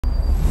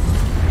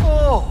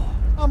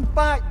Welcome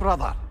back,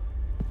 brother.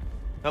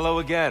 Hello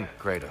again,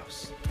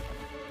 Kratos.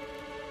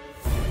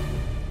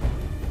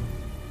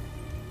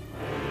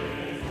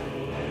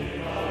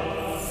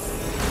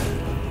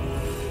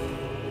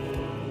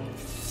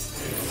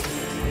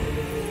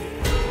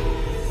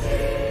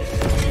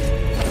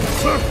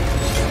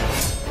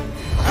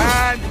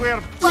 And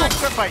we're back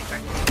to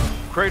fighting.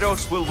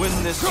 Kratos will win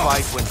this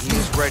fight when he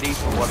is ready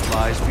for what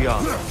lies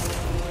beyond.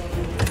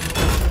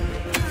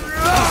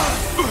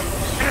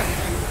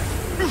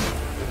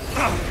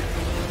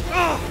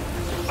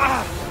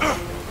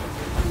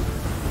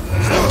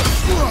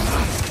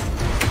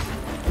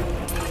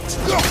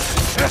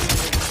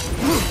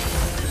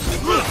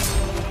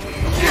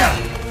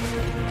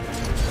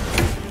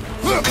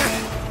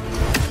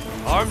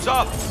 Arms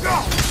up!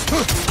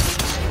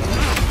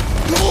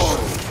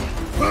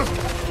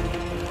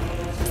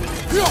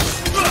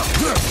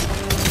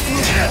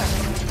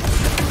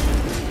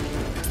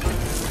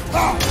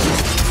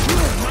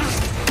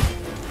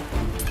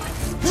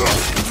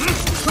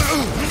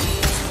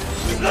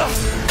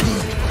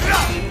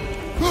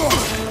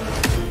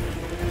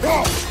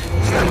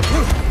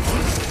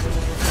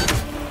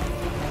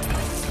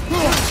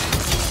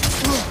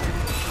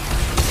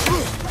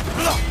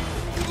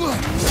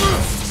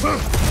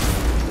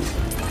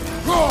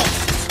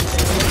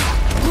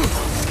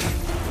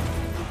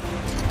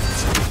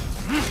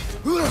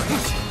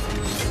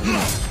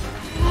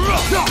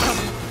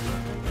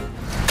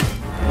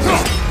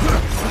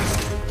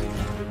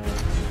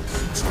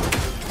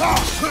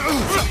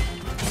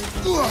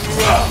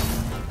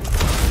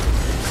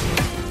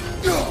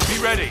 Be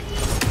ready.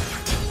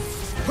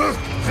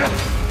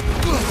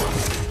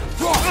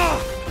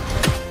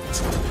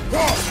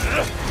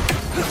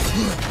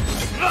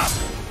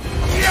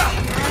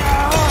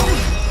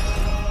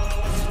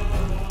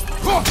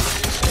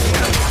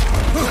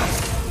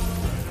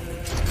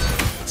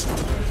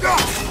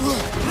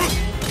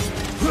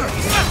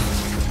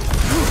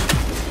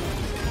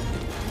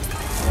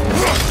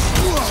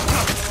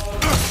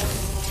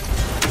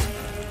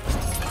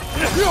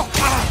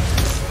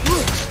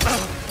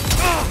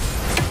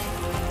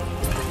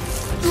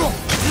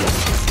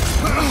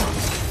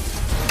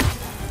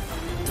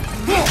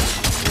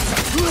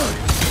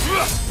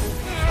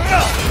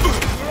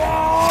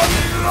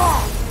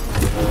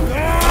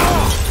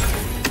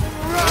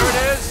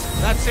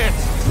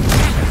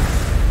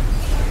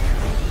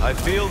 I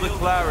feel the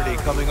clarity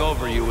coming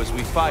over you as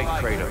we fight,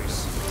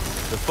 Kratos.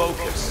 The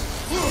focus.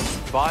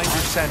 Find your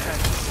center.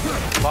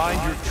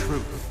 Find your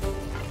truth.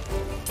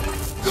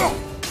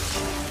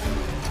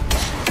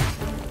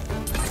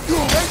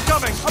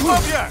 Incoming!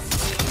 Above you!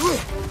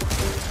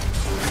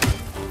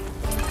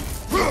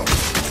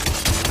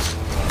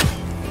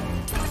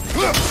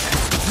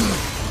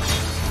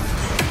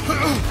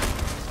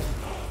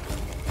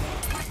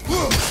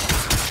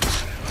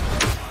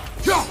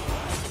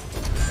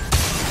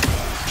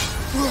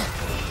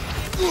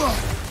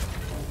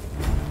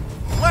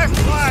 Left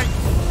flank!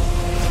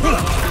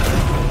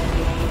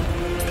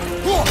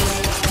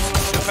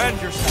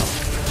 Defend yourself.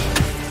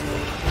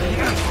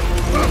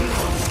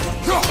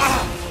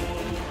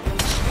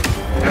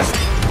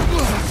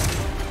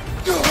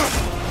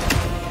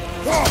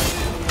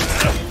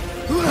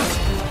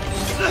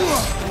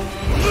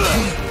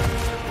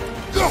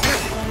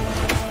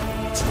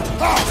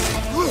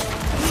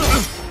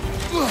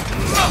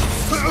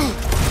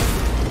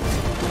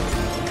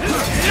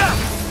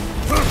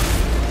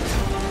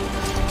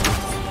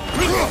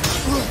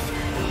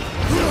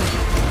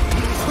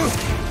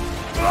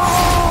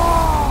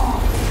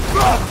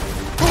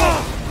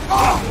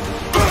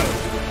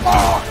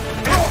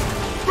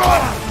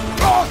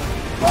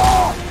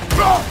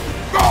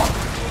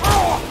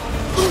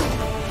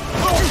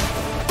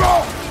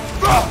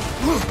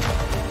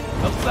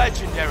 A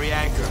legendary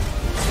anger.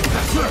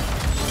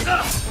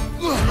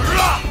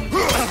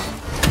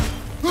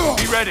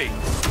 Be ready.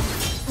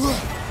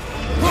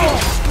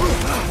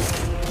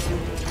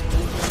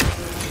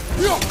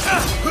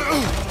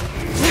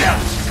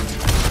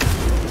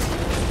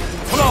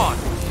 Come on.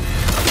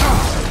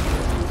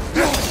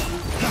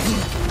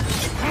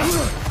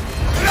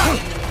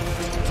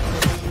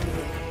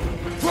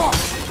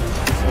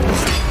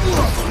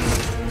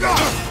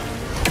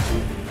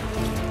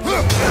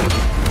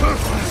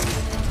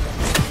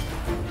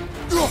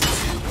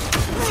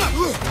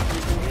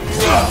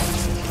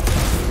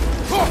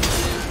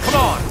 Come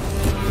on.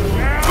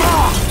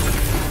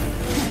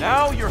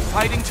 Now you're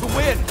fighting to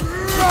win.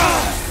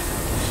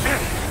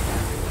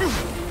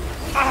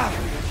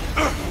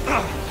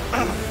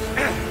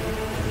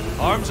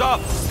 Arms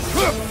up.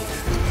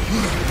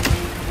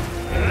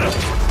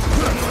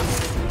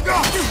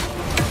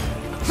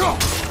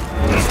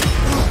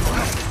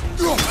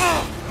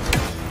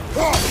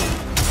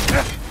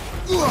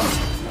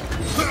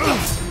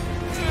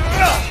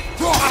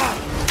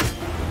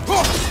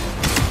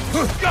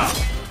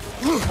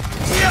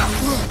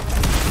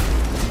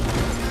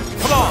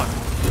 Come on.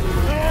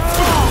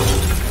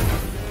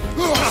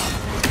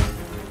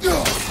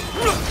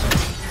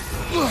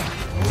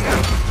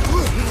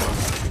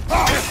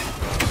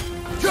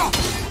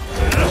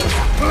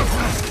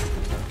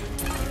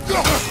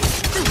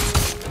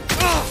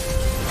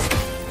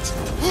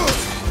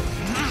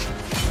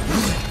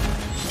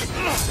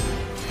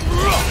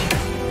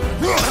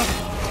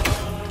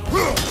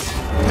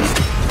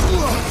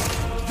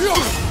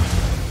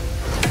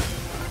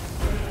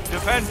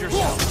 defend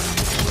yourself.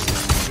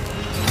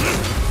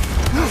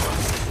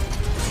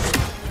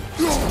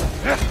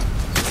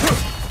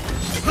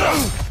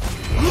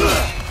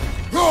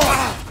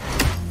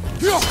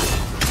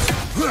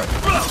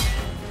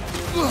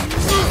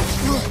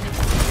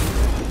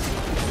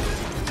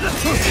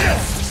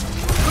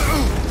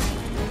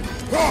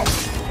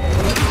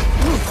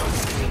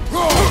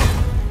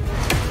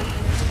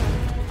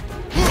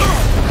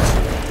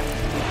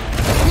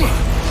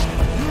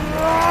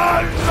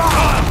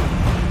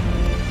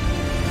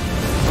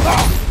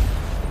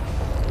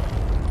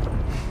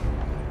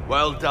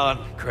 Well done,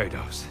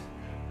 Kratos.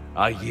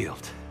 I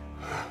yield.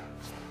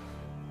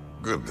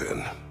 Good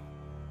then.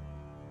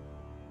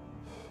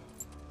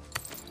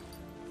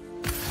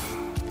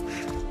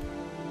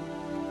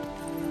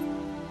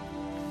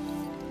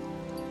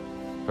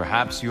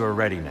 Perhaps you are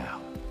ready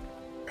now.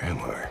 Am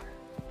I?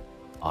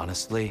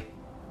 Honestly,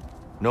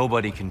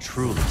 nobody can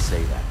truly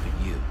say that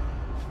but you.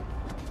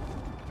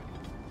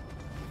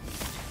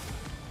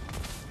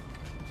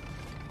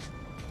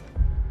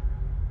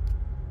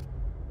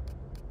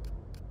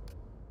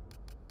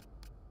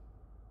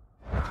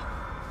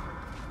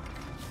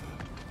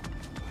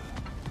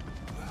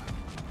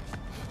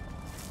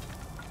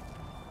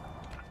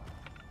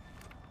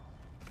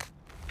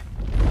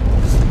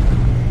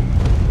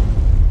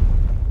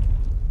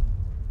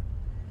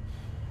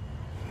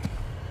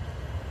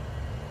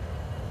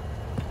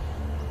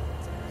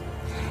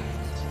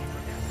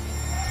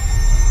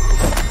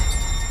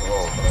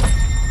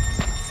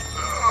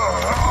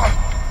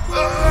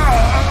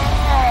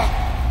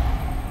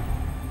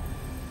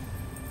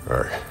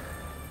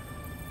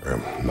 I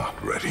am not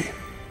ready.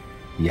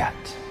 Yet.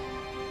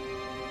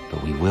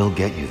 But we will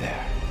get you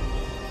there.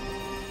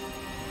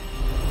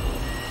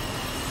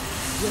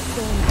 You're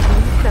saying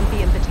you sent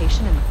the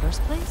invitation in the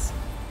first place?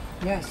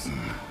 Yes.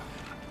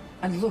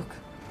 And look,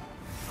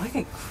 I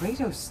think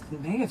Kratos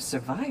may have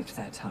survived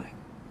that time.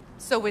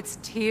 So it's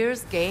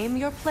Tyr's game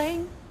you're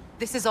playing?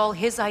 This is all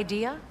his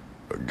idea?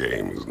 A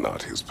game is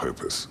not his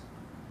purpose.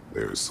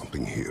 There is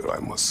something here I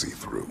must see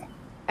through.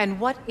 And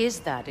what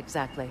is that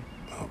exactly?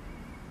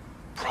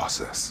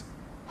 Process.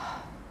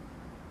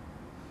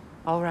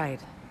 All right.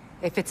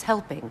 If it's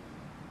helping,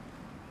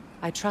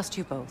 I trust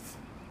you both.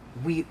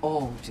 We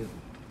all do.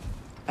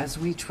 As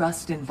we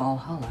trust in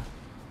Valhalla.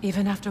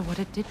 Even after what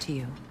it did to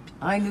you.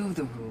 I knew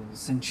the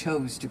rules and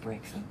chose to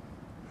break them.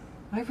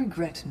 I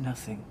regret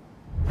nothing.